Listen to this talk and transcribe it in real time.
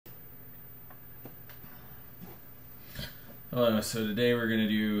Hello, so today we're going to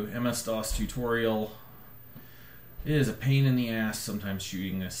do MS-DOS tutorial. It is a pain in the ass sometimes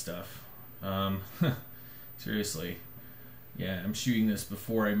shooting this stuff. Seriously. Yeah, I'm shooting this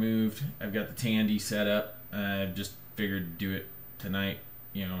before I moved. I've got the Tandy set up. I just figured to do it tonight,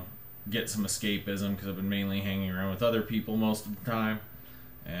 you know, get some escapism because I've been mainly hanging around with other people most of the time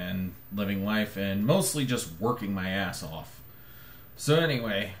and living life and mostly just working my ass off. So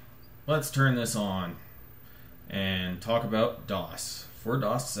anyway, let's turn this on and talk about DOS for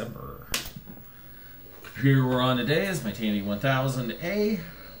DOSSember. Computer we're on today is my Tandy 1000A.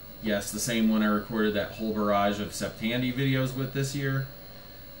 Yes, the same one I recorded that whole barrage of Septandy videos with this year.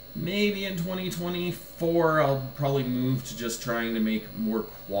 Maybe in 2024 I'll probably move to just trying to make more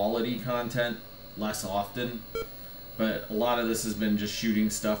quality content less often. But a lot of this has been just shooting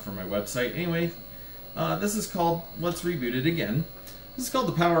stuff for my website. Anyway, this is called, let's reboot it again. This is called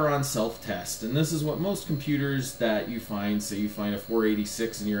the Power On Self-Test, and this is what most computers that you find, say you find a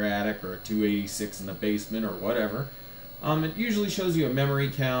 486 in your attic or a 286 in the basement or whatever, it usually shows you a memory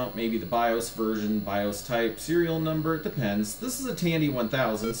count, maybe the BIOS version, BIOS type, serial number, it depends. This is a Tandy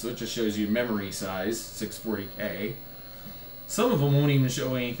 1000, so it just shows you memory size, 640K. Some of them won't even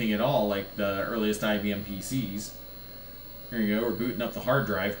show anything at all, like the earliest IBM PCs. Here you go, we're booting up the hard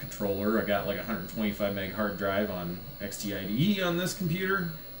drive controller. I got like a 125 meg hard drive on XTIDE on this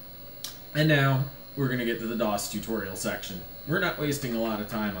computer. And now we're going to get to the DOS tutorial section. We're not wasting a lot of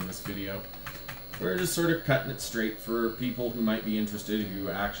time on this video. We're just sort of cutting it straight for people who might be interested who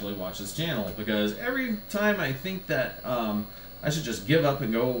actually watch this channel. Because every time I think that I should just give up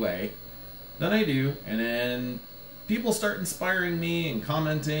and go away, then I do, and then people start inspiring me and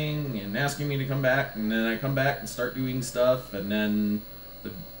commenting and asking me to come back, and then I come back and start doing stuff, and then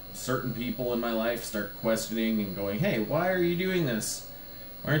the certain people in my life start questioning and going, hey, why are you doing this?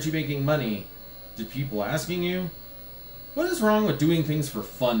 Why aren't you making money? Did people asking you? What is wrong with doing things for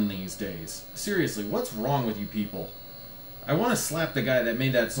fun these days? Seriously, what's wrong with you people? I want to slap the guy that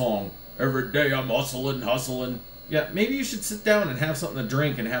made that song, every day I'm hustling. Yeah, maybe you should sit down and have something to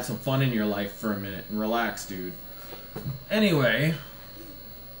drink and have some fun in your life for a minute and relax, dude. Anyway,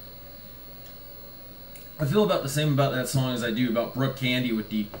 I feel about the same about that song as I do about Brooke Candy with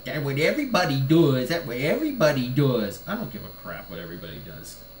the "That's what everybody does, that's what everybody does." I don't give a crap what everybody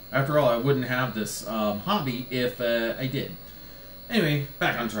does. After all, I wouldn't have this hobby if I did. Anyway,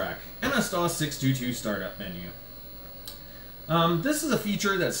 back on track. MS-DOS 622 startup menu. This is a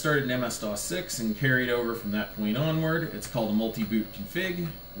feature that started in MS-DOS 6 and carried over from that point onward. It's called a multi-boot config.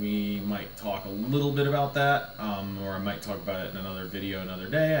 We might talk a little bit about that, or I might talk about it in another video another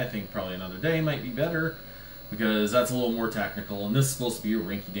day. I think probably another day might be better, because that's a little more technical, and this is supposed to be a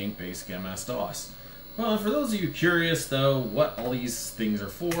rinky-dink basic MS-DOS. Well, for those of you curious, though, what all these things are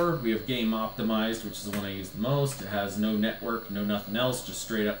for, we have Game Optimized, which is the one I use the most. It has no network, no nothing else, just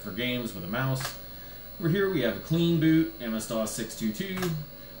straight up for games with a mouse. Over here we have a clean boot, MS-DOS 622.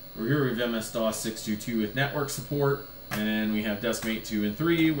 Over here we have MS-DOS 622 with network support. And we have Decimate 2 and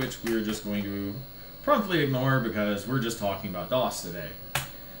 3, which we're just going to promptly ignore because we're just talking about DOS today.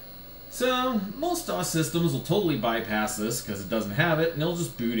 So, most DOS systems will totally bypass this because it doesn't have it, and it'll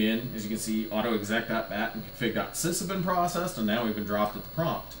just boot in. As you can see, autoexec.bat and config.sys have been processed, and now we've been dropped at the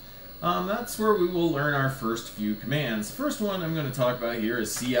prompt. That's where we will learn our first few commands. The first one I'm going to talk about here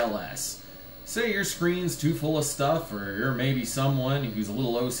is CLS. Say your screen's too full of stuff, or you're maybe someone who's a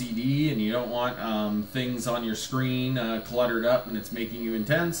little OCD and you don't want things on your screen cluttered up and it's making you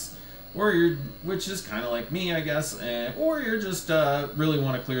intense, or which is kind of like me, I guess, or you're just really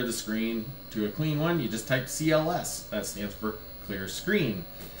want to clear the screen to a clean one, you just type CLS. That stands for clear screen.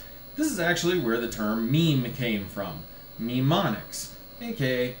 This is actually where the term meme came from, mnemonics,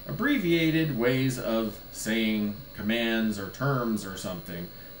 aka abbreviated ways of saying commands or terms or something.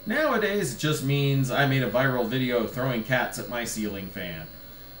 Nowadays, it just means I made a viral video throwing cats at my ceiling fan.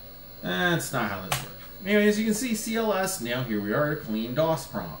 That's not how this works. Anyway, as you can see, CLS, now here we are at a clean DOS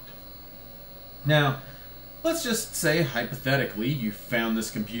prompt. Now, let's just say, hypothetically, you found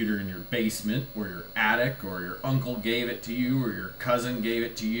this computer in your basement, or your attic, or your uncle gave it to you, or your cousin gave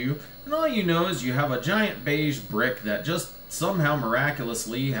it to you, and all you know is you have a giant beige brick that just somehow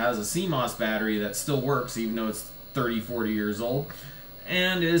miraculously has a CMOS battery that still works, even though it's 30, 40 years old,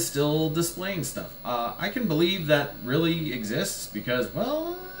 and is still displaying stuff. I can believe that really exists because,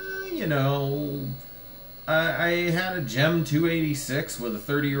 well, you know, I had a Gem 286 with a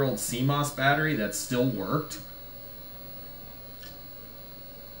 30-year-old CMOS battery that still worked.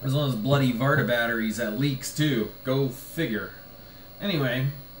 There's one of those bloody Varta batteries that leaks too. Go figure. Anyway,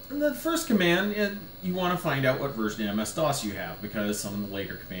 the first command, you want to find out what version of MS-DOS you have, because some of the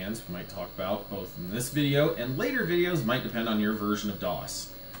later commands we might talk about both in this video and later videos might depend on your version of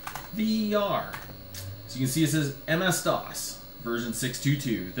DOS. VER. So you can see it says MS-DOS, version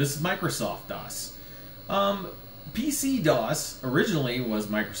 6.2.2. This is Microsoft DOS. PC DOS originally was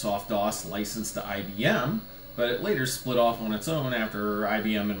Microsoft DOS licensed to IBM, but it later split off on its own after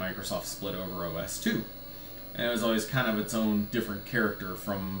IBM and Microsoft split over OS2. And it was always kind of its own different character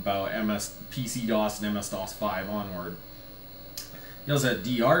from about PC DOS and MS-DOS 5 onward. You also had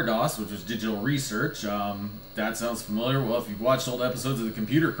DR DOS, which was Digital Research. That sounds familiar. Well, if you've watched old episodes of the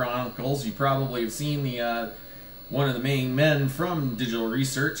Computer Chronicles, you probably have seen the one of the main men from Digital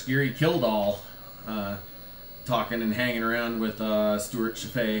Research, Gary Kildall, talking and hanging around with Stuart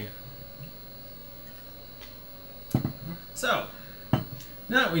Chaffee. So,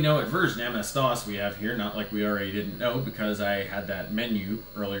 now that we know what version of MS-DOS we have here, not like we already didn't know because I had that menu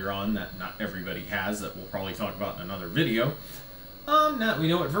earlier on that not everybody has that we'll probably talk about in another video. Now that we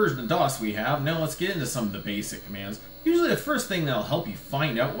know what version of DOS we have, now let's get into some of the basic commands. Usually the first thing that'll help you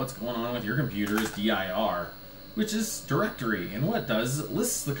find out what's going on with your computer is dir, which is directory. And what it does is it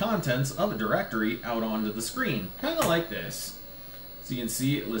lists the contents of a directory out onto the screen, kind of like this. So you can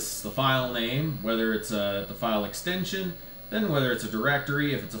see it lists the file name, whether it's the file extension, then whether it's a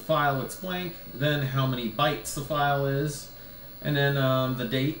directory, if it's a file it's blank, then how many bytes the file is, and then the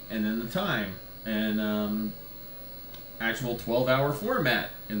date, and then the time. And actual 12-hour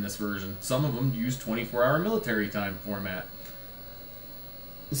format in this version. Some of them use 24-hour military time format.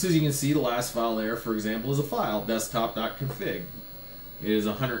 So as you can see, the last file there, for example, is a file, desktop.config. It is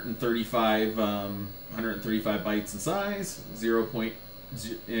 135 bytes in size, it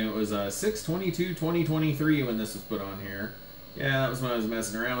was 6/22/2023 when this was put on here. Yeah, that was when I was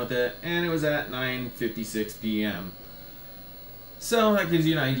messing around with it, and it was at 9:56 p.m. So that gives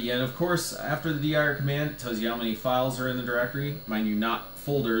you an idea, and of course, after the dir command, it tells you how many files are in the directory. Mind you, not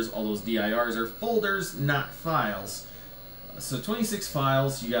folders. All those dirs are folders, not files. So 26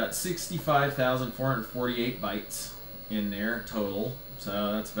 files, you got 65,448 bytes in there total.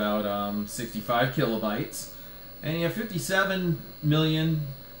 So that's about 65 kilobytes. And you have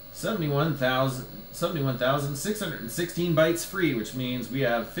 57,071,616 bytes free, which means we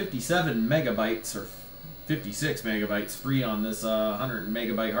have 57 megabytes or 56 megabytes free on this 100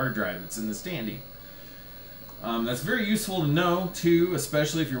 megabyte hard drive that's in the standy. That's very useful to know too,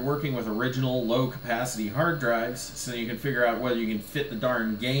 especially if you're working with original low capacity hard drives, so you can figure out whether you can fit the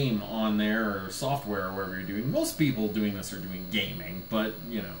darn game on there or software or whatever you're doing. Most people doing this are doing gaming, but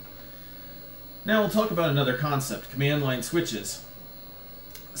you know. Now we'll talk about another concept, command line switches.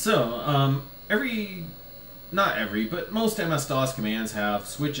 So, not every, but most MS-DOS commands have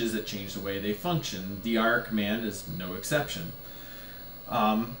switches that change the way they function. The dir command is no exception.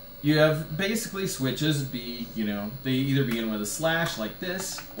 You have basically switches they either begin with a slash like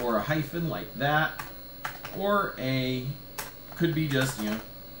this, or a hyphen like that, or could be just,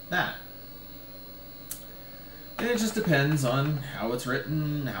 that. And it just depends on how it's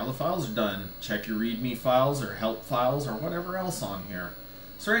written, how the files are done. Check your README files or help files or whatever else on here.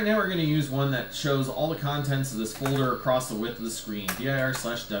 So right now we're going to use one that shows all the contents of this folder across the width of the screen,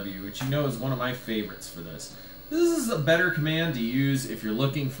 dir/w, which you know is one of my favorites for this. This is a better command to use if you're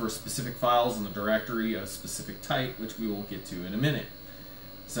looking for specific files in the directory of a specific type, which we will get to in a minute.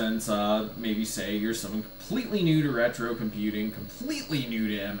 Since maybe say you're someone completely new to retro computing, completely new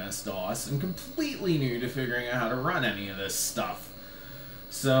to MS-DOS, and completely new to figuring out how to run any of this stuff.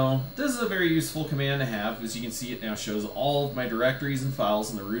 So this is a very useful command to have. As you can see, it now shows all of my directories and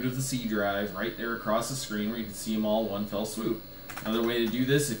files in the root of the C drive right there across the screen where you can see them all one fell swoop. Another way to do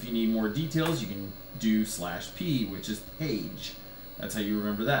this, if you need more details, you can do /p, which is page. That's how you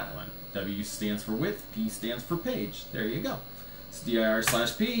remember that one. W stands for width, P stands for page. There you go. It's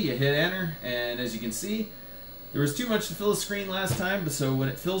dir/p, you hit enter, and as you can see, there was too much to fill the screen last time, but so when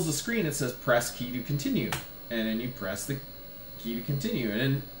it fills the screen it says press key to continue, and then you press the key to continue.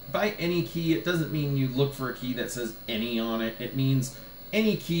 And by any key, it doesn't mean you look for a key that says any on it. It means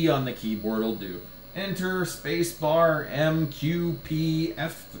any key on the keyboard will do. Enter, space bar, M, Q, P,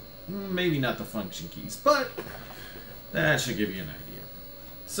 F, maybe not the function keys, but that should give you an idea.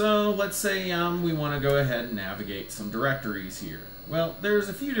 So let's say we want to go ahead and navigate some directories here. Well, there's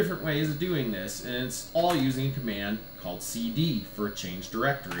a few different ways of doing this, and it's all using a command called cd for change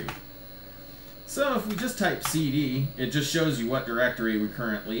directory. So if we just type cd, it just shows you what directory we're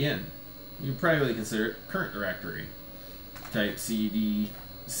currently in. You probably consider it current directory. Type cd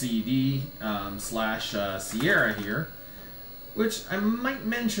 /Sierra here, which I might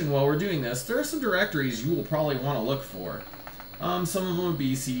mention while we're doing this. There are some directories you will probably want to look for. Some of them would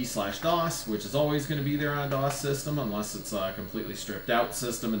be CD/DOS, which is always going to be there on a DOS system unless it's a completely stripped out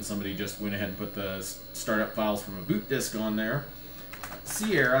system and somebody just went ahead and put the startup files from a boot disk on there.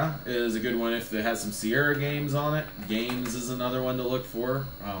 Sierra is a good one if it has some Sierra games on it. Games is another one to look for.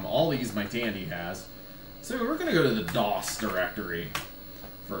 All these my Tandy has. So we're going to go to the DOS directory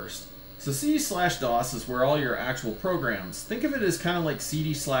first. So CD/DOS is where all your actual programs. Think of it as kind of like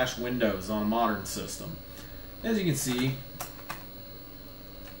CD/Windows on a modern system. As you can see,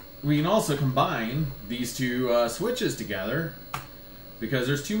 we can also combine these two switches together because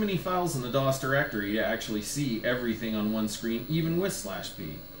there's too many files in the DOS directory to actually see everything on one screen, even with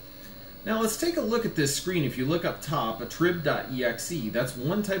 /p. Now let's take a look at this screen. If you look up top, a trib.exe, that's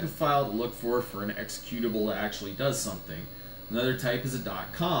one type of file to look for an executable that actually does something. Another type is a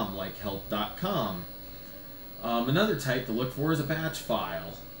 .com, like help.com. Another type to look for is a batch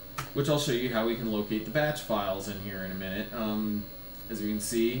file, which I'll show you how we can locate the batch files in here in a minute. As you can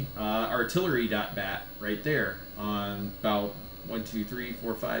see, artillery.bat right there on about 1, 2, 3,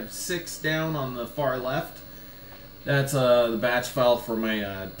 4, 5, 6 down on the far left. That's the batch file for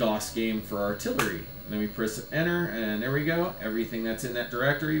my DOS game for artillery. And then we press enter, and there we go. Everything that's in that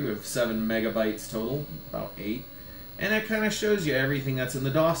directory. We have 7 megabytes total, about 8. And that kind of shows you everything that's in the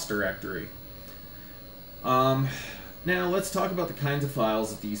DOS directory. Now let's talk about the kinds of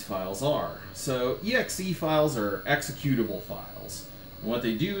files that these files are. So exe files are executable files. And what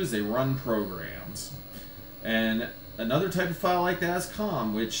they do is they run programs. And another type of file like that is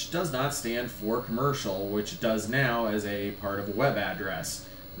COM, which does not stand for commercial, which it does now as a part of a web address.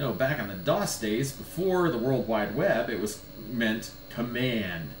 No, back in the DOS days, before the World Wide Web, it was meant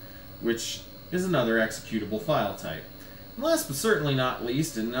command, which is another executable file type. And last but certainly not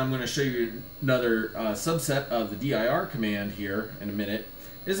least, and I'm going to show you another subset of the dir command here in a minute,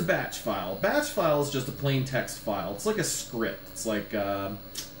 is a batch file. Batch file is just a plain text file. It's like a script. It's like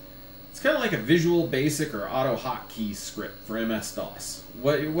it's kind of like a Visual Basic or Auto Hotkey script for MS-DOS.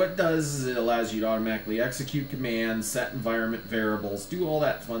 What it does is it allows you to automatically execute commands, set environment variables, do all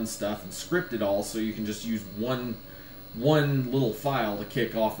that fun stuff, and script it all so you can just use one little file to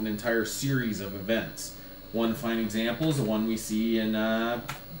kick off an entire series of events. One fine example is the one we see in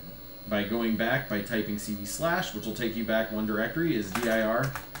by going back by typing cd/, which will take you back one directory, is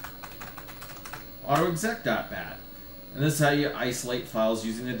dir autoexec.bat. And this is how you isolate files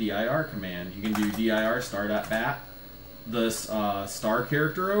using the dir command. You can do dir star.bat. This star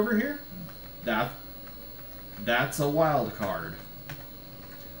character over here, that's a wildcard.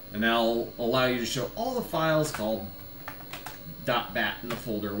 And that'll allow you to show all the files called .bat in the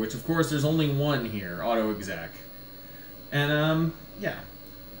folder, which of course there's only one here, autoexec. And yeah.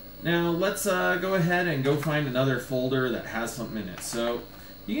 Now let's go ahead and go find another folder that has something in it. So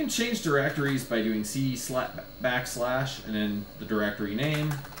you can change directories by doing cd/ and then the directory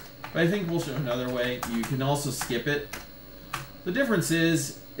name. But I think we'll show another way. You can also skip it. The difference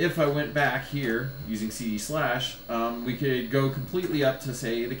is, if I went back here using cd/, we could go completely up to,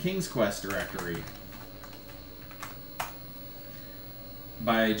 say, the King's Quest directory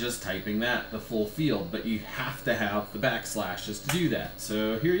by just typing that, the full field. But you have to have the / just to do that.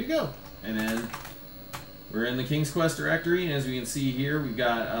 So here you go. And then we're in the King's Quest directory, and as we can see here, we've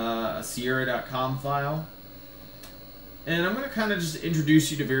got a Sierra.com file. And I'm going to kind of just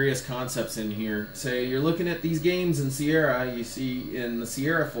introduce you to various concepts in here. Say you're looking at these games in Sierra, you see in the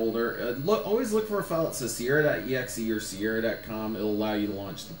Sierra folder, always look for a file that says Sierra.exe or Sierra.com. It'll allow you to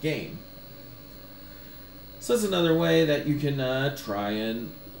launch the game. So that's another way that you can try and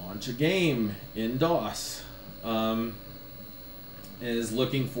launch a game in DOS. Is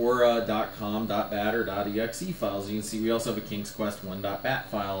looking for .com, .bat, or .exe files. You can see we also have a King's Quest 1.bat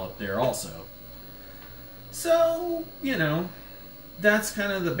file up there also. So, you know, that's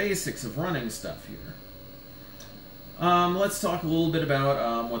kind of the basics of running stuff here. Let's talk a little bit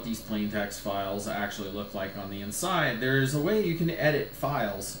about what these plain text files actually look like on the inside. There's a way you can edit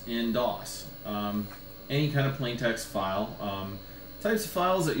files in DOS. Any kind of plain text file. Types of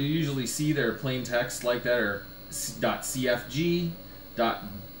files that you usually see that are plain text like that are .cfg, .bat,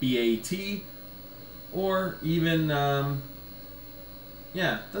 or even,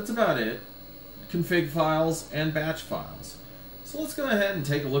 yeah, that's about it. Config files and batch files. So let's go ahead and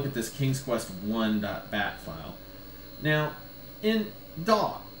take a look at this King's Quest 1.bat file. Now, in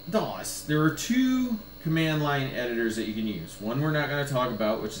DOS, there are two command line editors that you can use. One we're not going to talk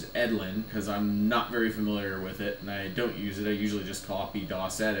about, which is Edlin, because I'm not very familiar with it, and I don't use it. I usually just copy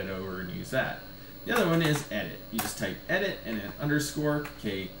DOS edit over and use that. The other one is edit. You just type edit and then underscore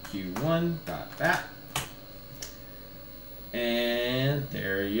kq1.bat. And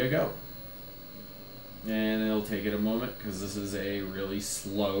there you go. And it'll take it a moment because this is a really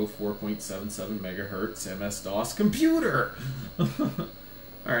slow 4.77 megahertz MS-DOS computer.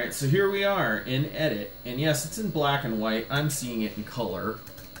 Alright, so here we are in Edit. And yes, it's in black and white. I'm seeing it in color.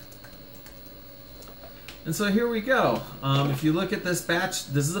 And so here we go. If you look at this batch,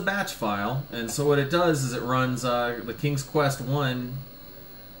 this is a batch file. And so what it does is it runs the King's Quest 1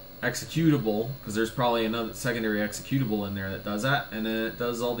 executable, because there's probably another secondary executable in there that does that, and then it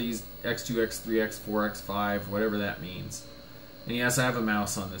does all these X2, X3, X4, X5, whatever that means. And yes, I have a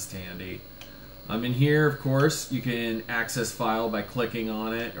mouse on this Tandy. In here, of course, you can access file by clicking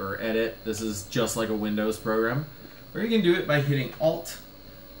on it or edit. This is just like a Windows program. Or you can do it by hitting Alt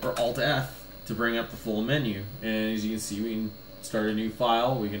or Alt F to bring up the full menu. And as you can see, we can start a new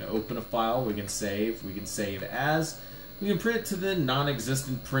file, we can open a file, we can save as. We can print to the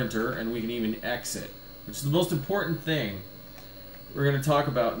non-existent printer, and we can even exit, which is the most important thing we're going to talk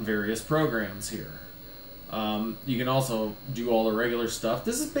about in various programs here. You can also do all the regular stuff.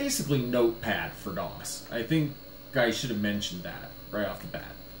 This is basically Notepad for DOS. I think I should have mentioned that right off the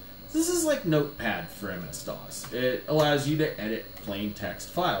bat. This is like Notepad for MS-DOS. It allows you to edit plain text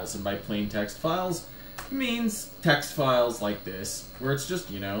files, and by plain text files, it means text files like this, where it's just,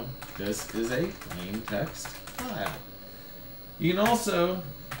 you know, this is a plain text file. You can also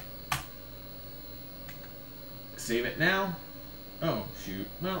save it now. Oh, shoot.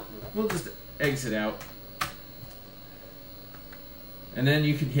 Well, we'll just exit out. And then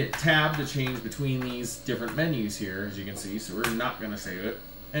you can hit Tab to change between these different menus here, as you can see. So we're not going to save it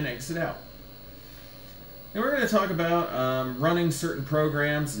and exit out. And we're going to talk about running certain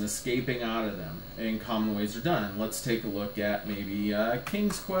programs and escaping out of them and common ways they're done. Let's take a look at maybe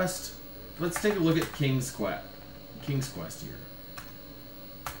King's Quest. Let's take a look at King's Quest here.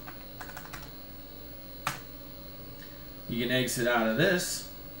 You can exit out of this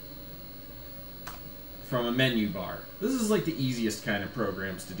from a menu bar. This is like the easiest kind of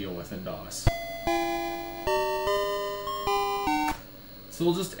programs to deal with in DOS. So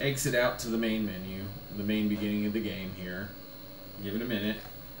we'll just exit out to the main menu, the main beginning of the game here. Give it a minute.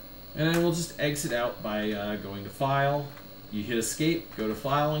 And then we'll just exit out by going to File. You hit Escape, go to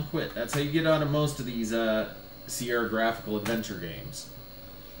File, and quit. That's how you get out of most of these Sierra graphical adventure games.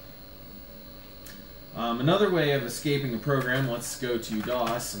 Another way of escaping a program, let's go to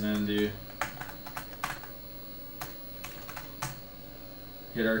DOS and then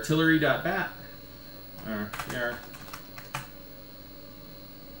hit artillery.bat.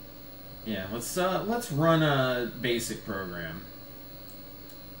 Yeah, let's run a basic program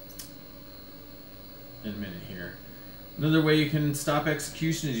in a minute here. Another way you can stop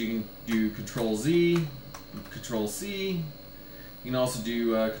execution is you can do Control-Z, Control-C. You can also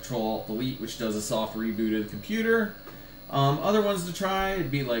do Control-Alt-Delete, which does a soft reboot of the computer. Other ones to try would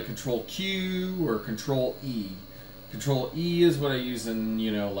be like Control-Q or Control-E. Control-E is what I use in,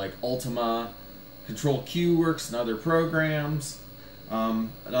 you know, like Ultima. Control-Q works in other programs.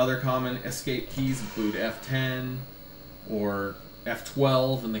 Other common escape keys include F10 or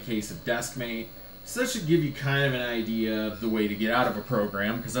F12 in the case of DeskMate. So that should give you kind of an idea of the way to get out of a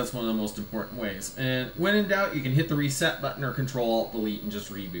program, because that's one of the most important ways. And when in doubt, you can hit the reset button or Control-Alt-Delete and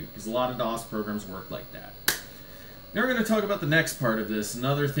just reboot, because a lot of DOS programs work like that. Now we're going to talk about the next part of this.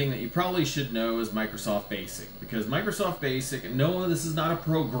 Another thing that you probably should know is Microsoft Basic, because Microsoft Basic, and no, this is not a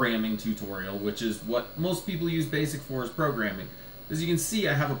programming tutorial, which is what most people use Basic for, is programming. As you can see,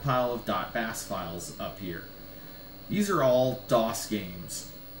 I have a pile of .bas files up here. These are all DOS games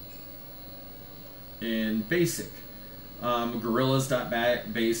in Basic.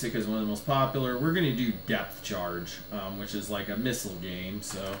 Gorillas.basic is one of the most popular. We're going to do Depth Charge, which is like a missile game.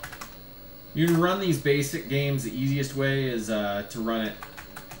 So you can run these basic games. The easiest way is to run it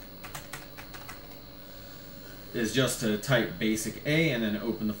is just to type basic A and then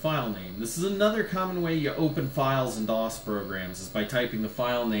open the file name. This is another common way you open files in DOS programs, is by typing the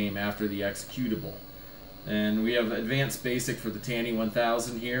file name after the executable. And we have Advanced Basic for the Tandy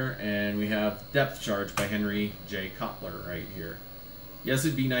 1000 here, and we have Depth Charge by Henry J. Kotler right here. Yes,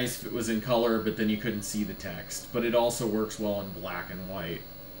 it'd be nice if it was in color, but then you couldn't see the text. But it also works well in black and white,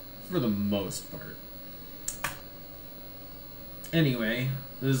 for the most part. Anyway,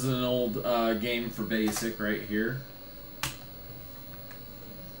 this is an old game for Basic right here.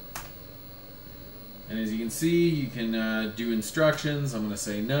 And as you can see, you can do instructions. I'm going to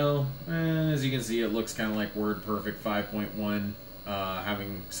say no. And as you can see, it looks kind of like WordPerfect 5.1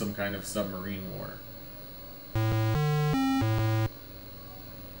 having some kind of submarine war.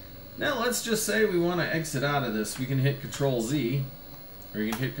 Now let's just say we want to exit out of this. We can hit Control-Z, or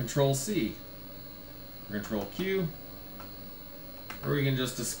you can hit Control-C, or Control-Q, or we can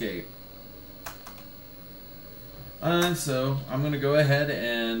just escape. So I'm going to go ahead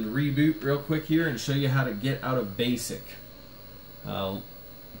and reboot real quick here and show you how to get out of BASIC. I'll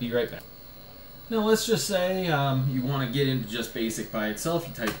be right back. Now let's just say you want to get into just BASIC by itself.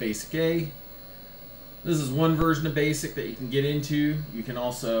 You type BASIC A. This is one version of BASIC that you can get into. You can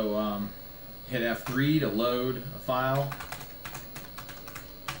also hit F3 to load a file.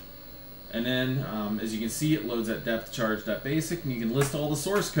 And then, as you can see, it loads at depthcharge.basic, and you can list all the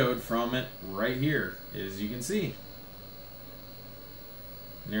source code from it right here, as you can see.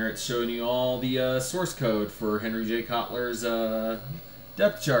 And there it's showing you all the source code for Henry J. Kotler's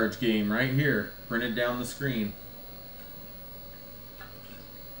depth charge game right here, printed down the screen.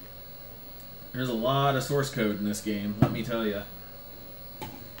 There's a lot of source code in this game, let me tell you.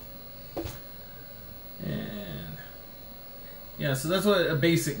 And yeah, so that's what a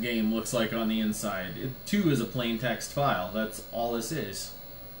BASIC game looks like on the inside. It too is a plain text file. That's all this is.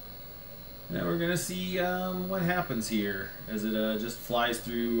 Now we're going to see what happens here as it just flies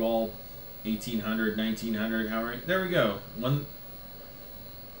through all 1800, 1900, however. There we go.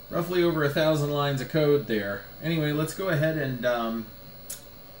 Roughly over 1,000 lines of code there. Anyway, let's go ahead and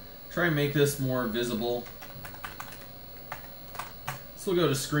try and make this more visible. So we'll go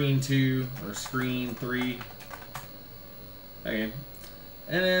to screen 2 or screen 3. Okay.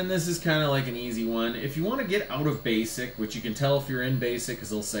 And then this is kind of like an easy one. If you want to get out of BASIC, which you can tell if you're in BASIC because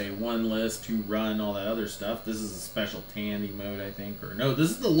they'll say 1 list, 2 run, all that other stuff. This is a special Tandy mode, I think. Or no, this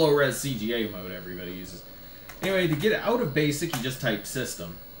is the low-res CGA mode everybody uses. Anyway, to get out of BASIC, you just type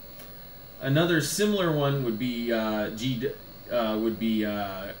system. Another similar one would be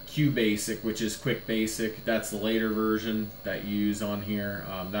QBasic, which is Quick Basic. That's the later version that you use on here.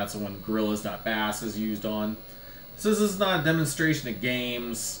 That's the one gorillas.bash is used on. So this is not a demonstration of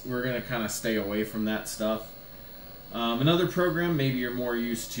games. We're going to kind of stay away from that stuff. Another program, maybe you're more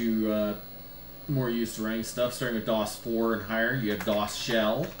used to running stuff, starting with DOS 4 and higher. You have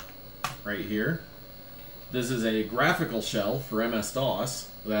DOSSHELL right here. This is a graphical shell for MS-DOS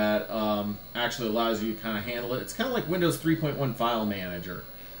that actually allows you to kind of handle it. It's kind of like Windows 3.1 File Manager.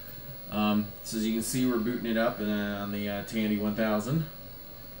 So as you can see, we're booting it up on the Tandy 1000.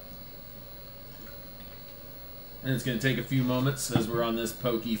 And it's going to take a few moments as we're on this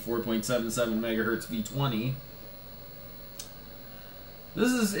pokey 4.77 megahertz V20.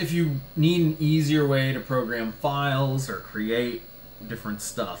 This is if you need an easier way to program files or create different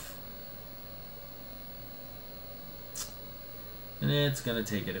stuff. And it's going to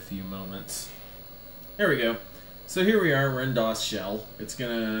take it a few moments. There we go. So here we are, we're in DOSSHELL. It's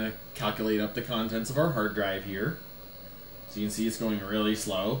going to calculate up the contents of our hard drive here. So you can see it's going really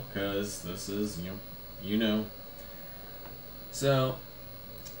slow because this is, you know. So,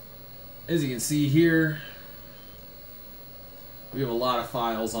 as you can see here, we have a lot of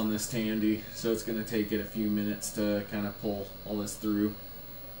files on this Tandy, so it's going to take it a few minutes to kind of pull all this through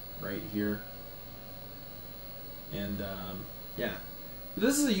right here. And, yeah.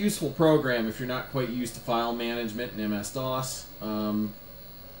 This is a useful program if you're not quite used to file management in MS-DOS. Then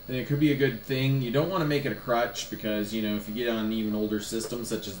it could be a good thing. You don't want to make it a crutch because, if you get on even older systems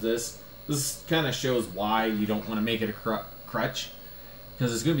such as this kind of shows why you don't want to make it a crutch,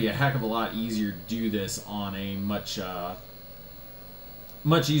 because it's going to be a heck of a lot easier to do this on a much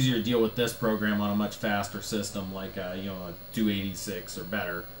easier to deal with this program on a much faster system like a 286 or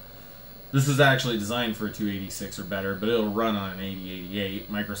better. This is actually designed for a 286 or better, but it'll run on an 8088.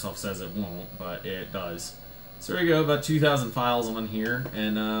 Microsoft says it won't, but it does. So there we go, about 2,000 files on here,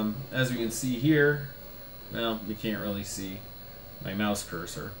 and as we can see here, well, you can't really see my mouse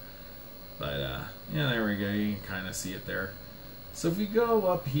cursor, but yeah, there we go, you can kind of see it there. So if we go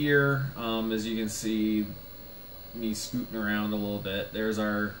up here, as you can see me scooting around a little bit, there's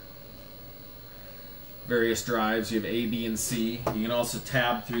our various drives. You have A, B, and C. You can also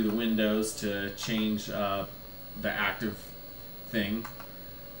tab through the windows to change the active thing.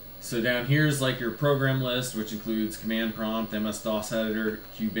 So down here is like your program list, which includes command prompt, MS-DOS editor,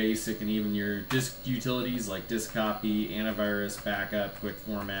 QBasic, and even your disk utilities like disk copy, antivirus, backup, quick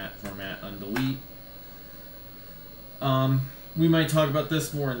format, undelete. We might talk about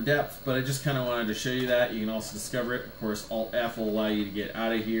this more in depth, but I just kind of wanted to show you that. You can also discover it. Of course, Alt-F will allow you to get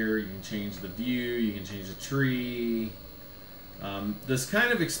out of here. You can change the view. You can change the tree. This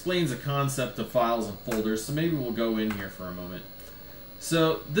kind of explains the concept of files and folders, so maybe we'll go in here for a moment.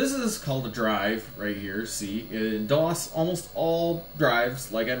 So this is called a drive right here, see? In DOS, almost all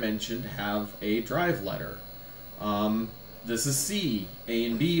drives, like I mentioned, have a drive letter. This is C. A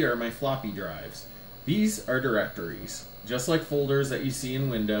and B are my floppy drives. These are directories. Just like folders that you see in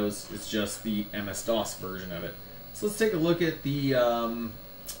Windows, it's just the MS-DOS version of it. So let's take a look at the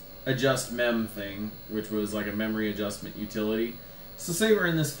adjust mem thing, which was like a memory adjustment utility. So say we're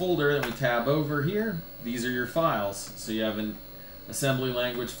in this folder, then we tab over here. These are your files. So you have an assembly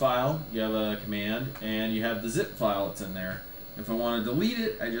language file, you have a command, and you have the zip file that's in there. If I want to delete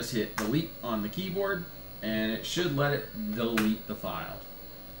it, I just hit delete on the keyboard, and it should let it delete the file.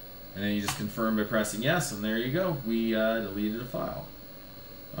 And then you just confirm by pressing yes, and there you go. We deleted a file.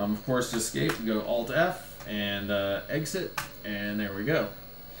 Of course, to escape, we go Alt F and exit, and there we go.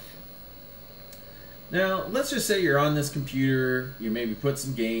 Now, let's just say you're on this computer, you maybe put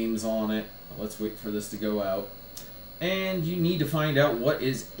some games on it. Let's wait for this to go out. And you need to find out what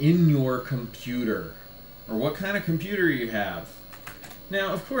is in your computer, or what kind of computer you have.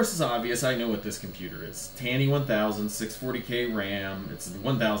 Now, of course, it's obvious. I know what this computer is. Tandy 1000, 640K RAM. It's the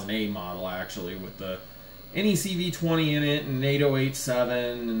 1000A model, actually, with the NEC V20 in it, and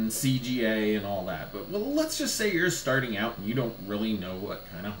 8087, and CGA, and all that. But well, let's just say you're starting out and you don't really know what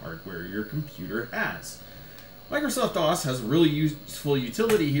kind of hardware your computer has. Microsoft DOS has a really useful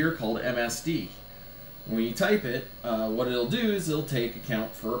utility here called MSD. When you type it, what it'll do is it'll take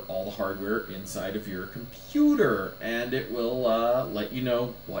account for all the hardware inside of your computer, and it will let you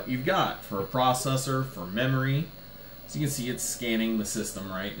know what you've got for a processor, for memory. So you can see it's scanning the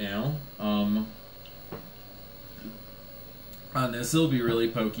system right now. On this, it'll be really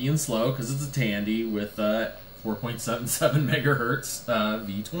pokey and slow because it's a Tandy with 4.77 megahertz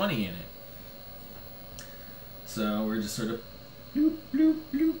V20 in it. So we're just sort of bloop, bloop,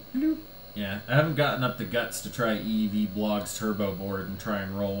 bloop, bloop. Yeah, I haven't gotten up the guts to try EV Blog's turbo board and try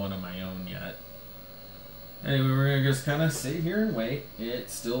and roll one of my own yet. Anyway, we're going to just kind of sit here and wait.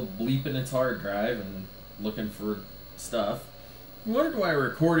 It's still bleeping its hard drive and looking for stuff. You wondered why I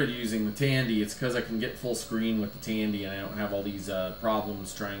recorded using the Tandy. It's because I can get full screen with the Tandy and I don't have all these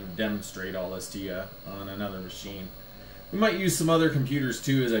problems trying to demonstrate all this to you on another machine. We might use some other computers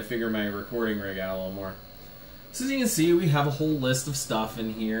too as I figure my recording rig out a little more. So as you can see, we have a whole list of stuff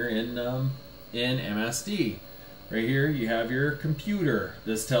in here in MSD. Right here, you have your computer.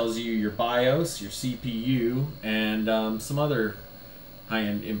 This tells you your BIOS, your CPU, and some other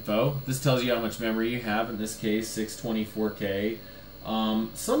high-end info. This tells you how much memory you have, in this case, 624K.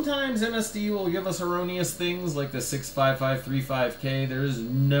 Sometimes MSD will give us erroneous things like the 65535K. There's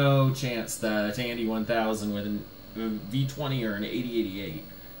no chance that a Tandy 1000 with a V20 or an 8088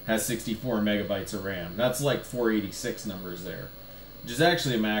 has 64 megabytes of RAM. That's like 486 numbers there, which is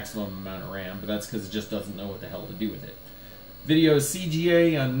actually a maximum amount of RAM, but that's because it just doesn't know what the hell to do with it. Video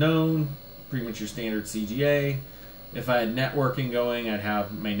CGA unknown, pretty much your standard CGA. If I had networking going, I'd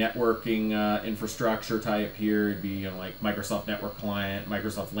have my networking infrastructure type here. It'd be like Microsoft Network Client,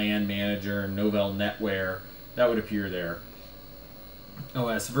 Microsoft LAN Manager, Novell NetWare. That would appear there.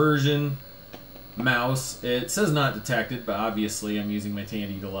 OS version. Mouse, it says not detected, but obviously I'm using my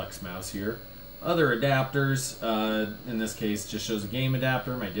Tandy Deluxe mouse here. Other adapters, in this case just shows a game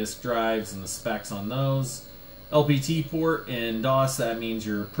adapter, my disk drives and the specs on those. LPT port in DOS, that means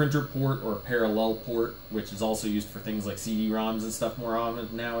your printer port or parallel port, which is also used for things like CD-ROMs and stuff more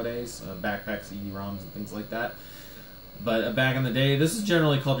often nowadays, backpack CD-ROMs and things like that. But back in the day, this is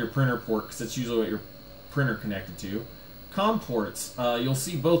generally called your printer port because that's usually what your printer connected to. COM ports, you'll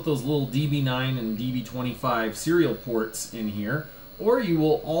see both those little DB9 and DB25 serial ports in here, or you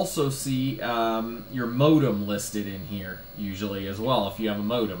will also see your modem listed in here, usually as well, if you have a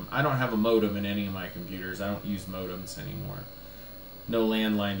modem. I don't have a modem in any of my computers. I don't use modems anymore. No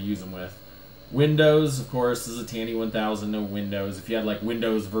landline to use them with. Windows, of course, this is a Tandy 1000, no Windows. If you had like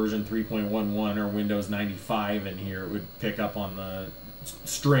Windows version 3.11 or Windows 95 in here, it would pick up on the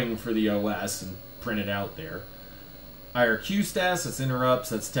string for the OS and print it out there. IRQ stats, that's interrupts,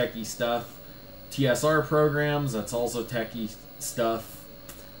 that's techie stuff. TSR programs, that's also techie stuff.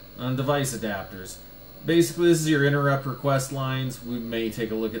 Device adapters. Basically, this is your interrupt request lines. We may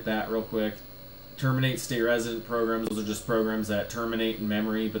take a look at that real quick. Terminate, stay resident programs. Those are just programs that terminate in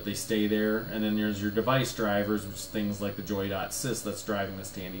memory, but they stay there. And then there's your device drivers, which is things like the Joy.sys that's driving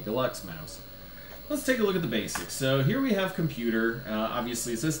this Tandy Deluxe mouse. Let's take a look at the basics. So here we have computer.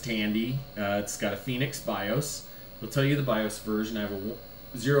 Obviously, it says Tandy. It's got a Phoenix BIOS. It'll tell you the BIOS version. I have a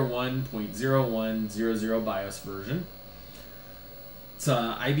 01.0100 BIOS version. It's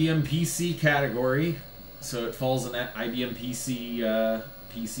an IBM PC category, so it falls in that IBM PC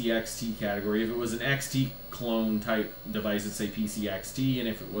PC XT category. If it was an XT clone type device, it'd say PC XT, and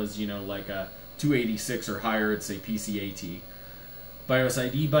if it was, you know, like a 286 or higher, it'd say PC AT. BIOS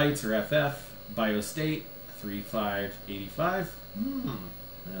ID bytes or FF. BIOS state 3585.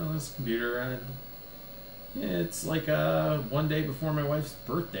 Well, this computer. It's like one day before my wife's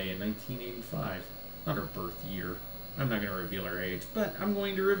birthday in 1985. Not her birth year. I'm not going to reveal her age, but I'm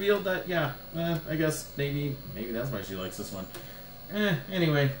going to reveal that, yeah, I guess maybe that's why she likes this one.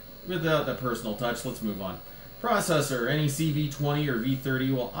 Anyway, without that personal touch, let's move on. Processor, NEC V20 or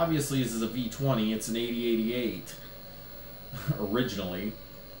V30. Well, obviously this is a V20. It's an 8088 originally.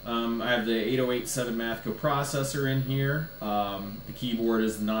 I have the 808 7 math coprocessor in here. The keyboard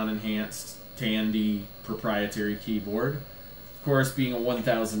is non-enhanced Tandy proprietary keyboard. Of course, being a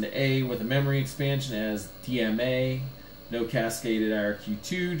 1000A with a memory expansion as DMA, no cascaded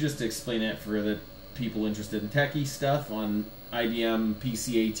IRQ2, just to explain it for the people interested in techie stuff on IBM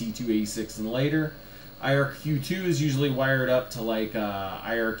PCA T286 and later. IRQ2 is usually wired up to like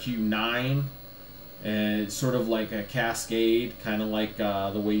IRQ9, and it's sort of like a cascade, kind of like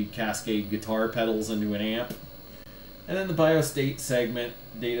the way you cascade guitar pedals into an amp. And then the BIOS data segment,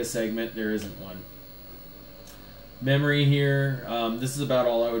 there isn't one. Memory here, this is about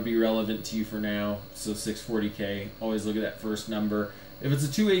all that would be relevant to you for now. So 640K, always look at that first number. If it's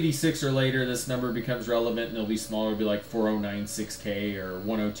a 286 or later, this number becomes relevant and it'll be smaller. It'll be like 4096K or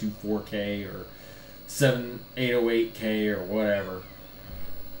 1024K or 7808K or whatever.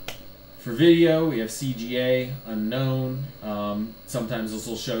 For video, we have CGA, unknown. Sometimes this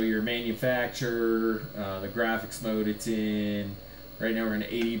will show your manufacturer, the graphics mode it's in. Right now we're in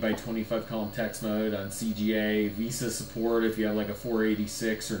 80 by 25 column text mode on CGA. VISA support if you have like a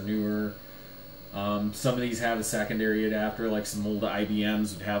 486 or newer. Some of these have a secondary adapter, like some old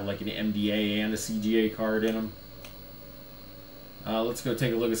IBMs would have like an MDA and a CGA card in them. Let's go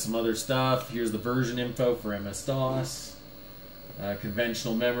take a look at some other stuff. Here's the version info for MS-DOS.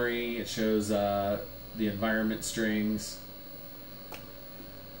 Conventional memory, it shows the environment strings.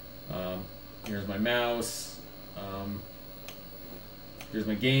 Here's my mouse. Here's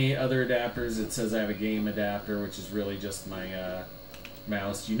my game, other adapters. It says I have a game adapter, which is really just my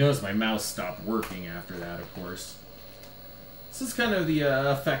mouse. You notice my mouse stopped working after that, of course. This is kind of the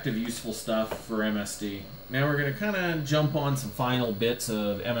effective, useful stuff for MSD. Now we're going to kind of jump on some final bits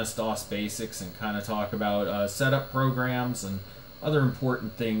of MS-DOS basics and kind of talk about setup programs and other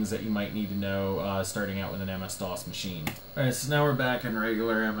important things that you might need to know starting out with an MS-DOS machine. Alright, so now we're back in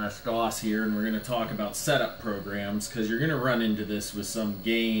regular MS-DOS here, and we're going to talk about setup programs, because you're going to run into this with some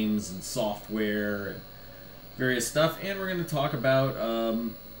games and software and various stuff, and we're going to talk about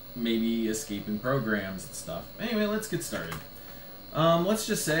maybe escaping programs and stuff. Anyway, let's get started. Let's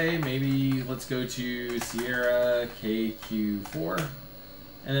just say maybe let's go to Sierra KQ4,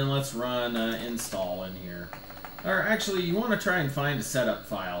 and then let's run install in here. Or actually, you want to try and find a setup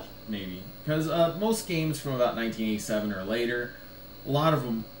file, maybe. Because most games from about 1987 or later, a lot of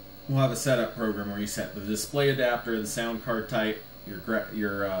them will have a setup program where you set the display adapter, the sound card type, your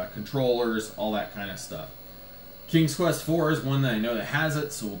controllers, all that kind of stuff. King's Quest IV is one that I know that has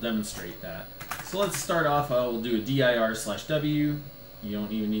it, so we'll demonstrate that. So let's start off, we'll do a dir/w. You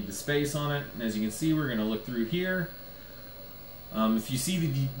don't even need the space on it. And as you can see, we're going to look through here. If you see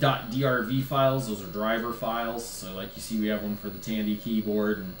the .drv files, those are driver files. So like you see, we have one for the Tandy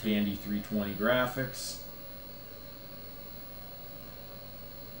keyboard and Tandy 320 graphics.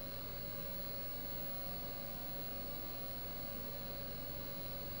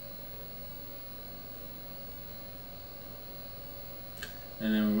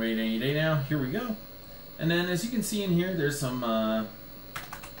 And then we wait any day now. Here we go. And then as you can see in here, there's some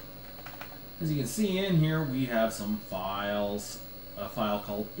as you can see in here, we have some files, a file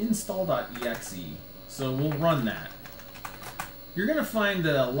called install.exe. So we'll run that. You're going to find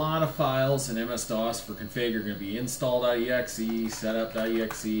that a lot of files in MS-DOS for config are going to be install.exe,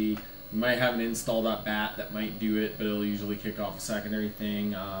 setup.exe. You might have an install.bat that might do it, but it'll usually kick off a secondary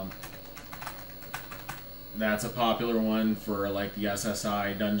thing. That's a popular one for like the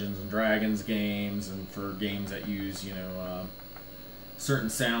SSI Dungeons and Dragons games and for games that use, you know,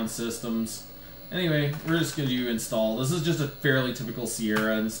 certain sound systems. Anyway, we're just going to do install. This is just a fairly typical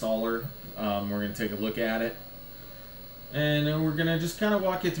Sierra installer. We're going to take a look at it. And we're going to just kind of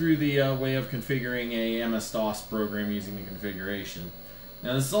walk you through the way of configuring a MS-DOS program using the configuration.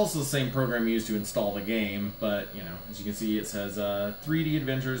 Now this is also the same program used to install the game, but you know, as you can see, it says 3D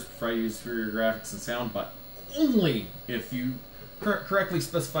Adventures provide use for your graphics and sound, but only if you correctly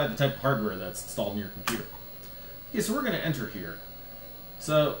specify the type of hardware that's installed in your computer. Okay, so we're going to enter here.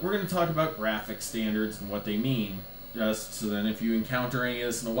 So we're going to talk about graphic standards and what they mean. Just so then if you encounter any of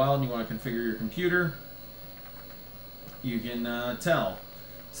this in a while and you want to configure your computer, you can tell.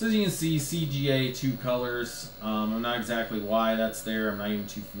 So as you can see, CGA 2 colors. I'm not exactly why that's there. I'm not even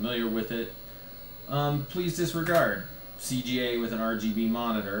too familiar with it. Please disregard. CGA with an RGB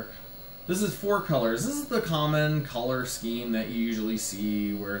monitor. This is 4 colors. This is the common color scheme that you usually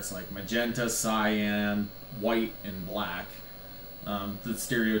see, where it's like magenta, cyan, white, and black. The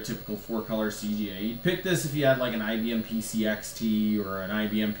stereotypical 4-color CGA. You'd pick this if you had like an IBM PC XT or an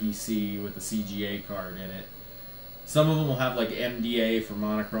IBM PC with a CGA card in it. Some of them will have like MDA for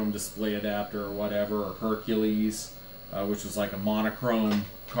monochrome display adapter or whatever, or Hercules, which was like a monochrome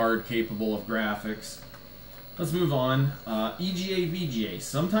card capable of graphics. Let's move on. EGA, VGA.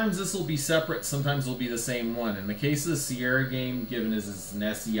 Sometimes this will be separate, sometimes it'll be the same one. In the case of the Sierra game, given as it's an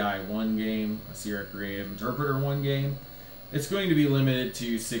SEI 1 game, a Sierra Creative Interpreter 1 game, it's going to be limited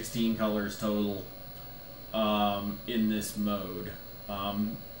to 16 colors total in this mode,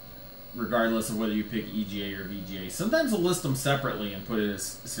 regardless of whether you pick EGA or VGA. Sometimes they'll list them separately and put it as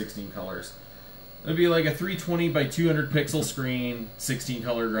 16 colors. It'd be like a 320 by 200 pixel screen, 16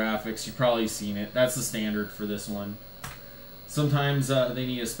 color graphics. You've probably seen it. That's the standard for this one. Sometimes they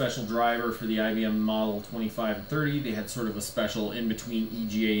need a special driver for the IBM Model 25 and 30. They had sort of a special in between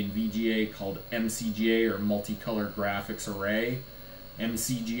EGA and VGA called MCGA, or Multicolor Graphics Array.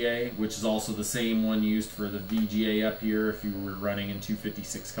 MCGA, which is also the same one used for the VGA up here if you were running in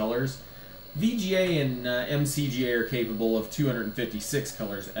 256 colors. VGA and MCGA are capable of 256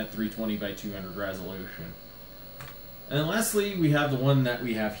 colors at 320 by 200 resolution. And then lastly, we have the one that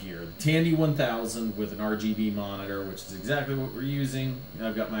we have here, the Tandy 1000 with an RGB monitor, which is exactly what we're using.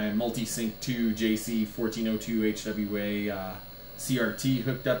 I've got my Multisync 2 JC 1402 HWA CRT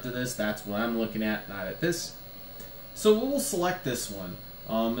hooked up to this. That's what I'm looking at, not at this. So we'll select this one.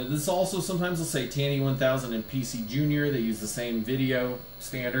 This also sometimes will say Tandy 1000 and PC Junior. They use the same video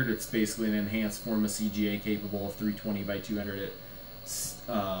standard. It's basically an enhanced form of CGA capable of 320 by 200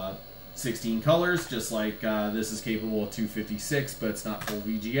 at 16 colors, just like this is capable of 256, but it's not full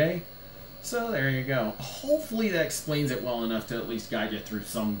VGA. So there you go. Hopefully that explains it well enough to at least guide you through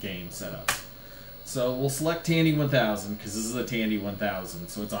some game setups. So we'll select Tandy 1000 because this is a Tandy 1000,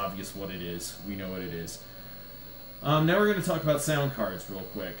 so it's obvious what it is. We know what it is. Now we're going to talk about sound cards real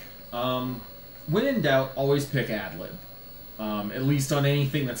quick. When in doubt, always pick AdLib. At least on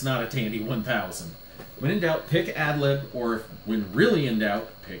anything that's not a Tandy 1000. When in doubt, pick AdLib, or when really in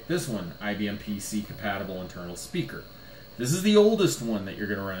doubt, pick this one, IBM PC compatible internal speaker. This is the oldest one that you're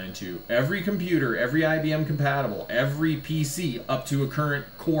going to run into. Every computer, every IBM compatible, every PC up to a current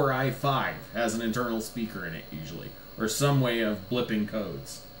Core i5 has an internal speaker in it usually, or some way of blipping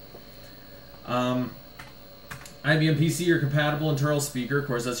codes. IBM PC or compatible internal speaker, of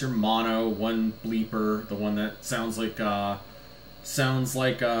course, that's your mono one bleeper, the one that sounds like a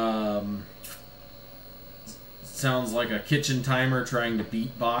kitchen timer trying to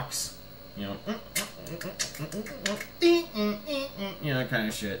beatbox, you know, that kind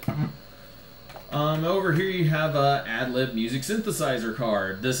of shit. Over here you have a AdLib music synthesizer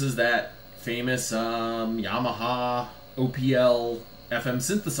card. This is that famous Yamaha OPL FM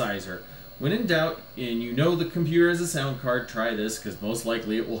synthesizer. When in doubt, and you know the computer has a sound card, try this, because most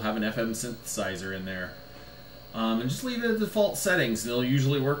likely it will have an FM synthesizer in there. And just leave it at default settings. They'll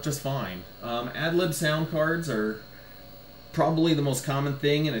usually work just fine. AdLib sound cards are probably the most common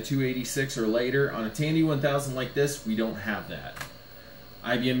thing in a 286 or later. On a Tandy 1000 like this, we don't have that.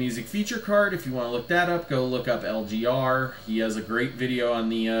 IBM Music Feature Card, if you want to look that up, go look up LGR. He has a great video on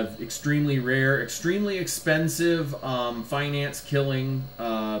the extremely rare, extremely expensive, finance-killing,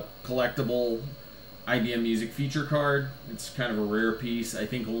 collectible IBM Music Feature Card. It's kind of a rare piece. I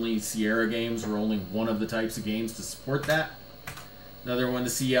think only Sierra games are only one of the types of games to support that. Another one to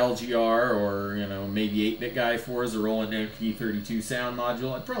see LGR, or you know, maybe 8-Bit Guy for is a Roland MT32 sound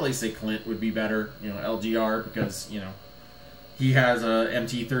module. I'd probably say Clint would be better, you know, LGR, because you know he has a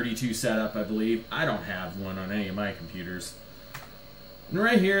MT32 setup, I believe. I don't have one on any of my computers. And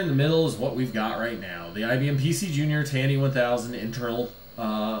right here in the middle is what we've got right now: the IBM PC Junior Tandy 1000 internal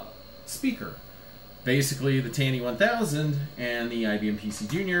speaker. Basically, the Tandy 1000 and the IBM PC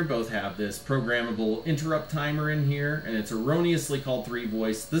Junior both have this programmable interrupt timer in here, and it's erroneously called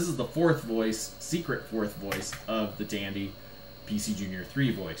 3-voice. This is the 4th voice, secret 4th voice of the Tandy PC Junior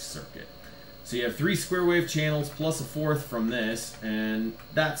 3-voice circuit. So you have 3 square wave channels plus a 4th from this, and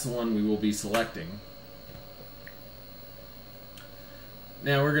that's the one we will be selecting.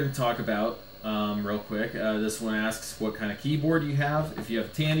 Now we're going to talk about real quick. This one asks what kind of keyboard you have. If you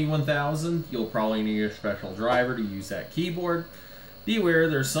have Tandy 1000, you'll probably need a special driver to use that keyboard. Be aware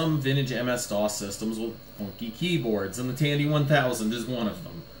there's some vintage MS-DOS systems with funky keyboards, and the Tandy 1000 is one of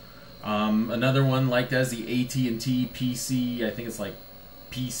them. Another one like that is the AT&T PC, I think it's like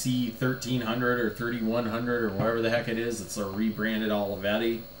PC 1300 or 3100 or whatever the heck it is. It's a rebranded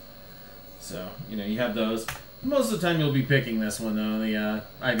Olivetti. So, you know, you have those. Most of the time you'll be picking this one though, the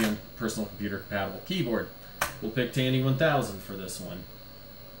IBM Personal Computer Compatible Keyboard. We'll pick Tandy 1000 for this one.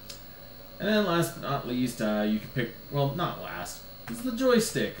 And then last but not least, you can pick, well, not last, it's the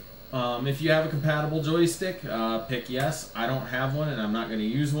joystick. If you have a compatible joystick, pick yes. I don't have one and I'm not going to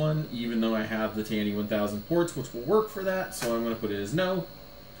use one, even though I have the Tandy 1000 ports, which will work for that, so I'm going to put it as no.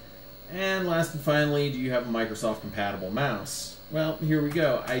 And last and finally, do you have a Microsoft compatible mouse? Well, here we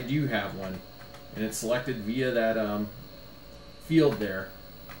go. I do have one. And it's selected via that field there.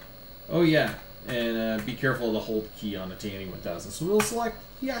 Oh yeah, and be careful of the hold key on the Tandy 1000. So we'll select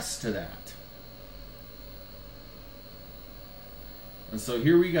yes to that. And so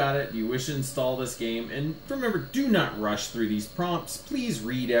here we got it. Do you wish to install this game? And remember, do not rush through these prompts. Please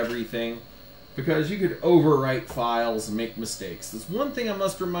read everything, because you could overwrite files and make mistakes. There's one thing I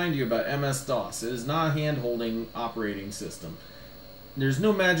must remind you about MS-DOS. It is not a hand-holding operating system. There's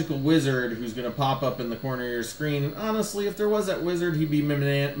no magical wizard who's going to pop up in the corner of your screen. And honestly, if there was that wizard, he'd be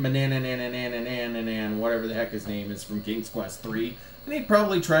Mananananananananan, whatever the heck his name is from King's Quest 3. And he'd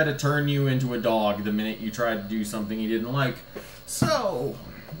probably try to turn you into a dog the minute you tried to do something he didn't like. So,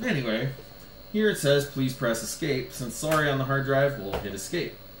 anyway, here it says, please press escape. Since sorry on the hard drive, we'll hit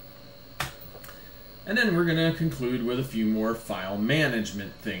escape. And then we're going to conclude with a few more file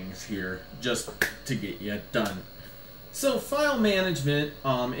management things here, just to get you done. So, file management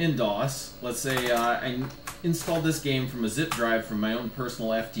in DOS, let's say I installed this game from a zip drive from my own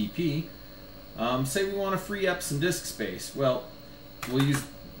personal FTP. Say we want to free up some disk space. Well, we'll use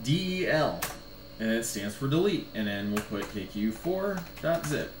DEL, and it stands for delete, and then we'll put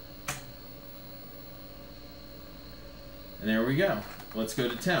kq4.zip. And there we go. Let's go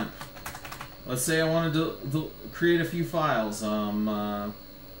to temp. Let's say I wanted to create a few files.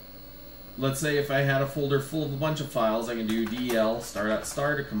 Let's say if I had a folder full of a bunch of files, I can do del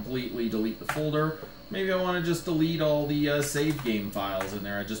star.star to completely delete the folder. Maybe I want to just delete all the save game files in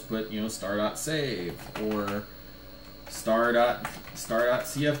there. I just put, star.save or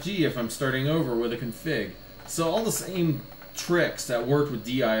star.cfg if I'm starting over with a config. So all the same tricks that worked with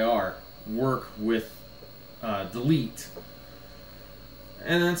dir work with delete.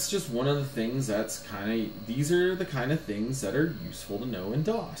 And that's just one of the things these are the kind of things that are useful to know in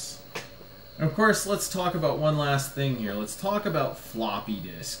DOS. And of course, let's talk about one last thing here. Let's talk about floppy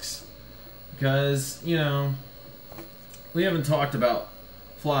disks. Because, we haven't talked about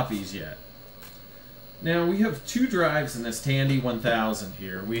floppies yet. Now, we have two drives in this Tandy 1000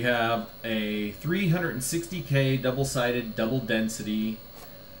 here. We have a 360K double-sided, double-density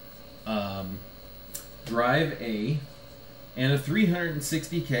drive A, and a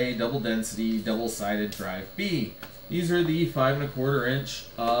 360K double-density, double-sided drive B. These are the 5 1/4 inch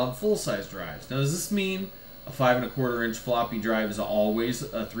full-size drives. Now, does this mean a 5 1/4 inch floppy drive is always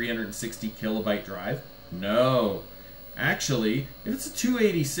a 360 kilobyte drive? No. Actually, if it's a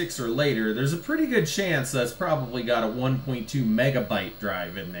 286 or later, there's a pretty good chance that's probably got a 1.2 megabyte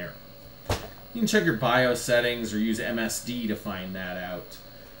drive in there. You can check your BIOS settings or use MSD to find that out.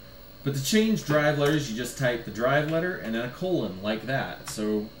 But to change drive letters, you just type the drive letter and then a colon, like that.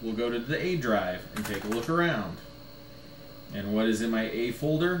 So we'll go to the A drive and take a look around. And what is in my A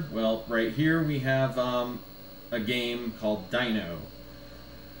folder? Well, right here we have a game called Dino,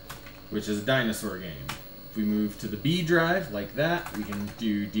 which is a dinosaur game. If we move to the B drive, like that, we can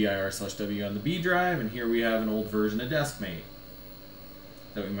do dir/w on the B drive, and here we have an old version of Deskmate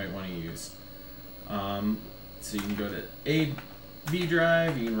that we might want to use. So you can go to A B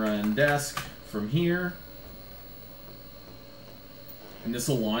drive, you can run desk from here, and this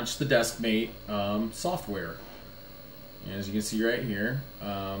will launch the Deskmate software. And as you can see right here,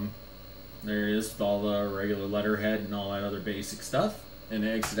 there it is with all the regular letterhead and all that other basic stuff. And to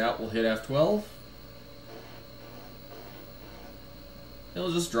exit out, we'll hit F12.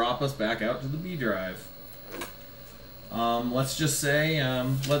 It'll just drop us back out to the B drive. Let's just say,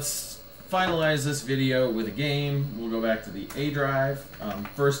 let's finalize this video with a game. We'll go back to the A drive.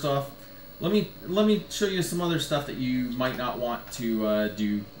 First off, let me show you some other stuff that you might not want to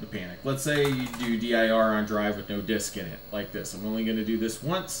do to panic. Let's say you do dir on drive with no disk in it, like this. I'm only going to do this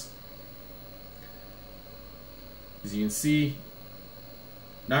once. As you can see,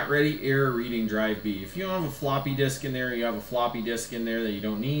 not ready, error reading drive B. If you don't have a floppy disk in there, you have a floppy disk in there that you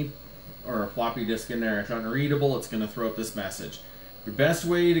don't need, or a floppy disk in there that's unreadable, it's going to throw up this message. Your best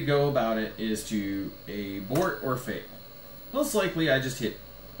way to go about it is to abort or fail. Most likely I just hit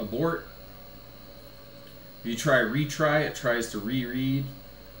abort. If you try retry, it tries to reread.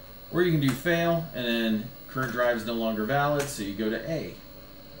 Or you can do fail, and then current drive is no longer valid, so you go to A.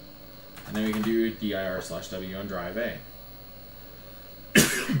 And then we can do dir/w on drive A.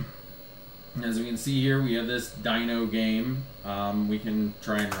 As we can see here, we have this Dino game. We can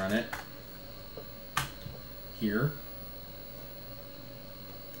try and run it here.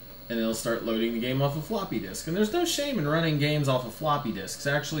 And it'll start loading the game off a floppy disk. And there's no shame in running games off of floppy disks.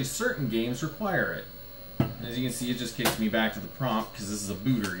 Actually, certain games require it. And as you can see, it just kicks me back to the prompt because this is a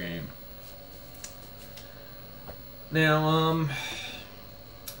booter game. Now,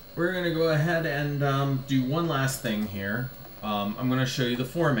 we're going to go ahead and do one last thing here. I'm going to show you the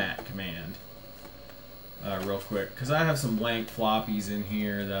format command real quick, because I have some blank floppies in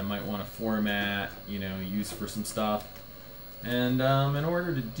here that I might want to format, you know, use for some stuff. And in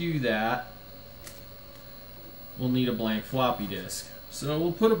order to do that, we'll need a blank floppy disk. So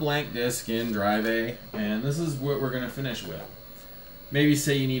we'll put a blank disk in drive A, and this is what we're going to finish with. Maybe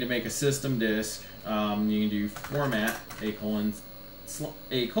say you need to make a system disk. You can do format A colon,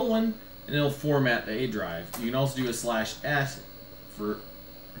 and it'll format the A drive. You can also do a /S for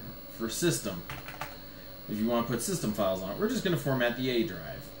system if you want to put system files on it. We're just going to format the A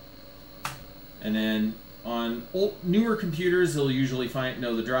drive. And then on newer computers, it'll usually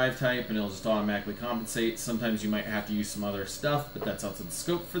know the drive type, and it'll just automatically compensate. Sometimes you might have to use some other stuff, but that's outside the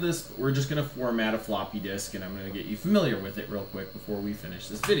scope for this. But we're just going to format a floppy disk, and I'm going to get you familiar with it real quick before we finish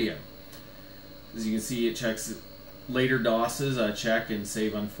this video. As you can see, it checks later DOSes, check and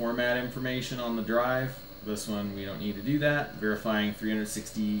save unformat information on the drive. This one, we don't need to do that. Verifying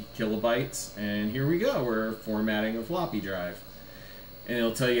 360 kilobytes, and here we go. We're formatting a floppy drive. And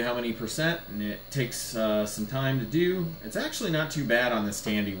it'll tell you how many %, and it takes some time to do. It's actually not too bad on this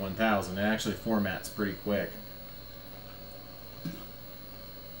Tandy 1000. It actually formats pretty quick.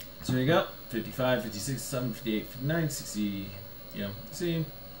 So here you go. 55, 56, 57, 58, 59, 60. You know, see?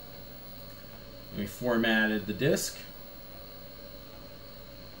 We formatted the disk.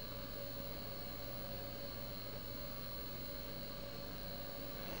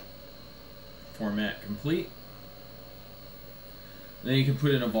 Format complete. Then you can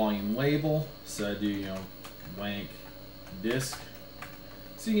put in a volume label. So I do, you know, blank disk.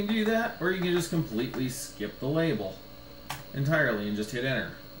 So you can do that, or you can just completely skip the label entirely and just hit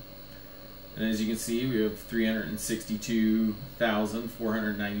enter. And as you can see, we have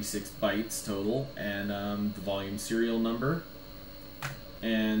 362,496 bytes total, and the volume serial number.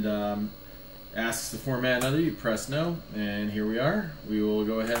 And asks to format another, you press no, and here we are. We will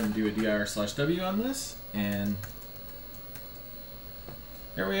go ahead and do a dir/w on this, and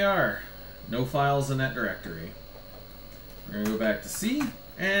there we are. No files in that directory. We're going to go back to C,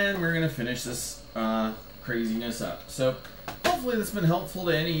 and we're going to finish this craziness up. So hopefully that's been helpful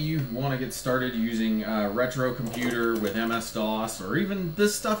to any of you who want to get started using a retro computer with MS-DOS, or even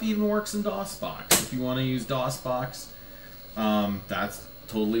this stuff even works in DOSBox. If you want to use DOSBox, that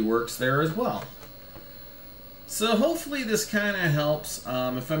totally works there as well. So hopefully this kind of helps.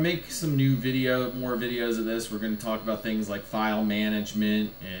 If I make some more videos of this, we're going to talk about things like file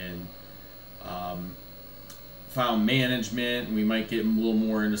management and we might get a little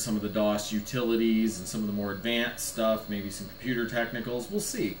more into some of the DOS utilities and some of the more advanced stuff, maybe some computer technicals. We'll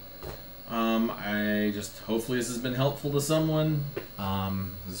see. Hopefully this has been helpful to someone.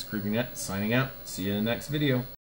 This is CreepingNet signing out. See you in the next video.